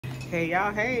Hey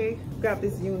y'all, hey, got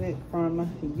this unit from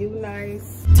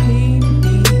UNice.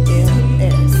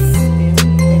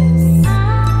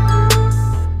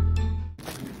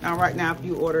 Now right now, if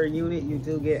you order a unit, you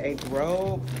do get a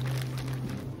robe.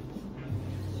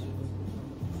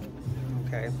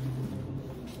 Okay.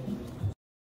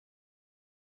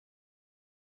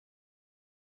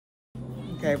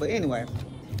 Okay, but anyway,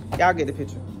 y'all get the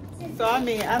picture. So I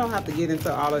mean, I don't have to get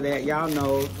into all of that. Y'all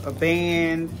know a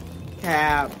band,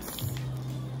 caps.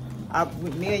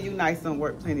 Me and UNice done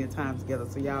work plenty of times together,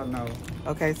 so y'all know.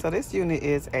 Okay, so this unit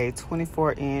is a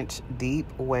 24-inch deep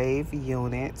wave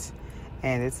unit,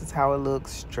 and this is how it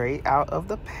looks straight out of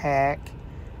the pack.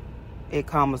 It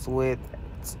comes with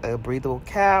a breathable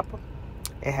cap.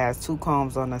 It has 2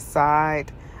 combs on the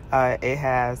side. It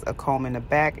has a comb in the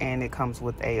back, and it comes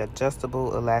with a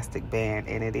adjustable elastic band,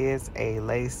 and it is a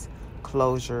lace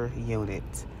closure unit.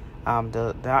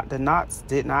 The knots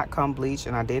did not come bleached,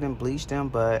 and I didn't bleach them,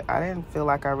 but I didn't feel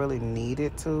like I really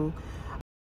needed to.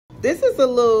 This is a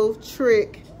little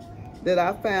trick that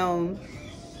I found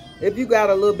if you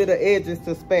got a little bit of edges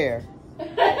to spare.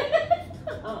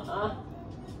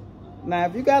 Now,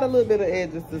 if you got a little bit of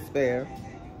edges to spare.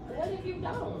 What if you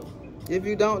don't? If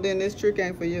you don't, then this trick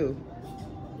ain't for you.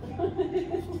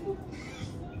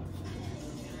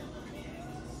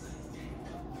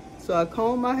 So I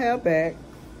comb my hair back.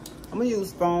 I'm gonna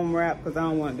use foam wrap because I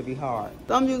don't want it to be hard.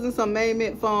 So I'm using some Made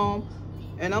Mint foam,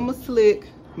 and I'm gonna slick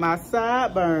my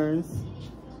sideburns.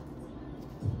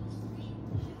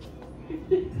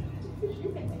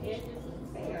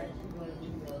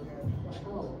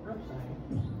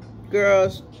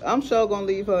 Girl, I'm sure gonna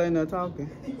leave her in there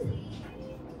talking.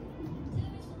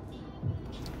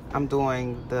 I'm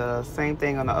doing the same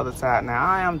thing on the other side. Now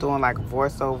I am doing like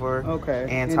voiceover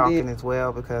and talking as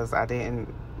well, because I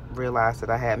didn't realize that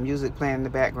I had music playing in the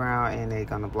background and they're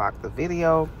gonna block the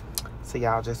video. So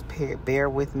y'all just bear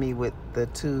with me with the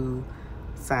 2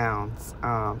 sounds.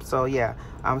 So yeah,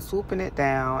 I'm swooping it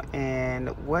down, and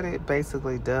what it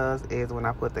basically does is when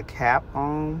I put the cap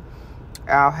on,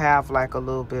 I'll have like a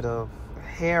little bit of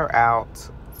hair out,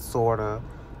 sorta,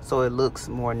 so it looks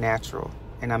more natural,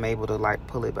 and I'm able to like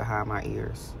pull it behind my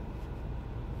ears.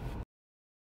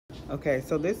 Okay,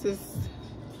 so this is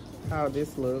how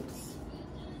this looks.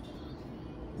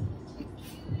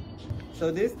 So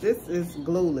this is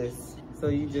glueless, so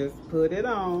you just put it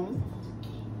on.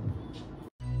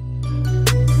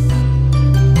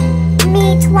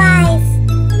 Me twice.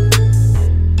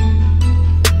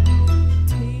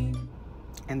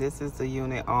 And this is the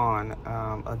unit on.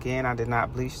 Again, I did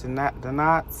not bleach the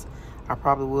knots. I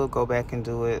probably will go back and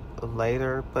do it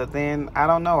later, but then I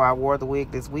don't know. I wore the wig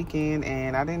this weekend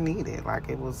and I didn't need it. Like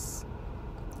it was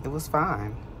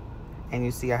fine. And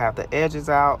you see I have the edges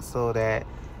out so that,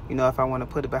 you know, if I want to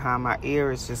put it behind my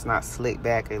ear, it's just not slicked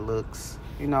back. It looks,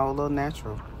 you know, a little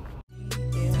natural.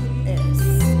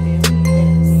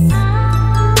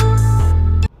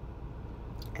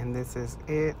 And this is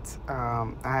it.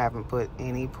 I haven't put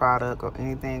any product or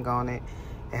anything on it.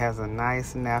 It has a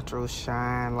nice natural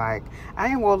shine. Like, I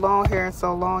ain't wore long hair in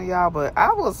so long, y'all, but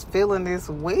I was feeling this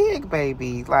wig,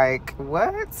 baby. Like,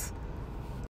 what?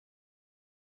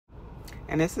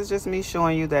 And this is just me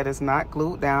showing you that it's not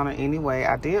glued down in any way.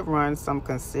 I did run some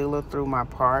concealer through my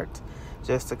part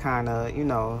just to kind of, you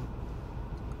know,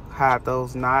 hide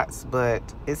those knots, but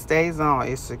it stays on.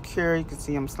 It's secure. You can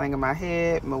see I'm slinging my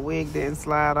head. My wig didn't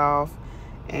slide off.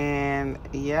 And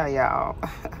yeah, y'all,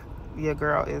 your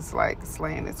girl is like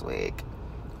slaying this wig.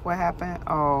 What happened?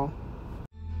 Oh.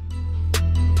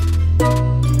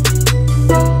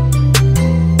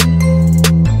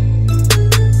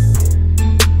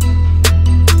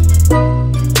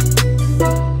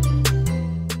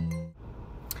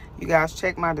 You guys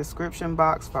check my description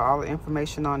box for all the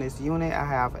information on this unit. I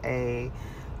have a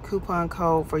coupon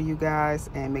code for you guys,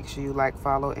 and make sure you like,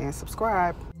 follow, and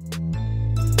subscribe.